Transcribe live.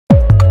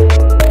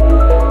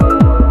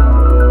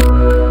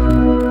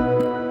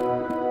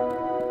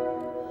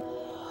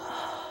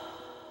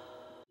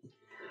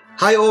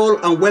Hi all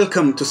and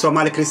welcome to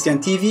Somali Christian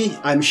TV.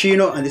 I'm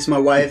Shino and this is my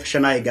wife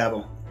Shania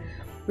Gabo.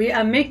 We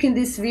are making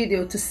this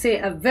video to say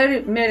a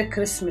very Merry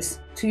Christmas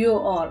to you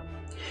all.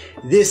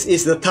 This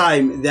is the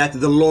time that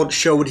the Lord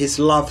showed His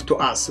love to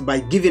us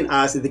by giving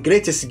us the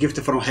greatest gift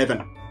from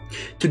heaven.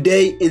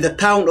 Today in the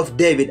town of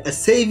David, a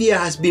Savior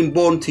has been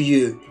born to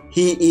you.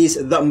 He is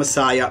the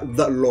Messiah,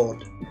 the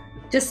Lord.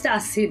 Just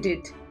as He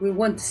did, we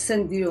want to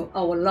send you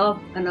our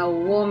love and our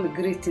warm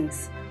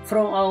greetings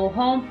from our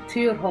home to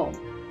your home.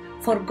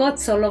 For God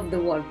so loved the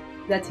world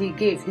that He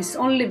gave His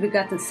only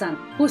begotten Son.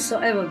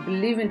 Whosoever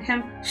believes in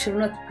Him shall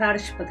not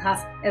perish but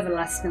have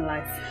everlasting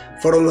life.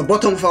 From the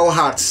bottom of our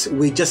hearts,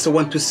 we just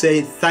want to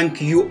say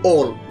thank you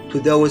all to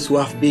those who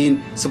have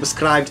been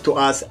subscribed to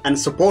us and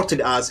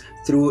supported us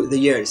through the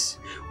years.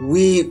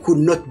 We could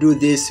not do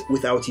this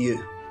without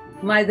you.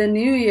 May the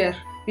new year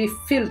be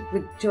filled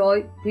with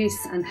joy,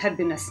 peace and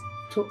happiness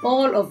to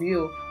all of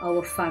you,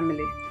 our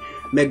family.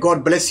 May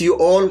God bless you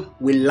all.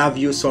 We love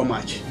you so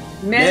much.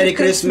 Merry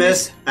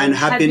Christmas and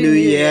Happy New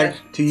Year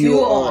to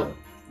you all.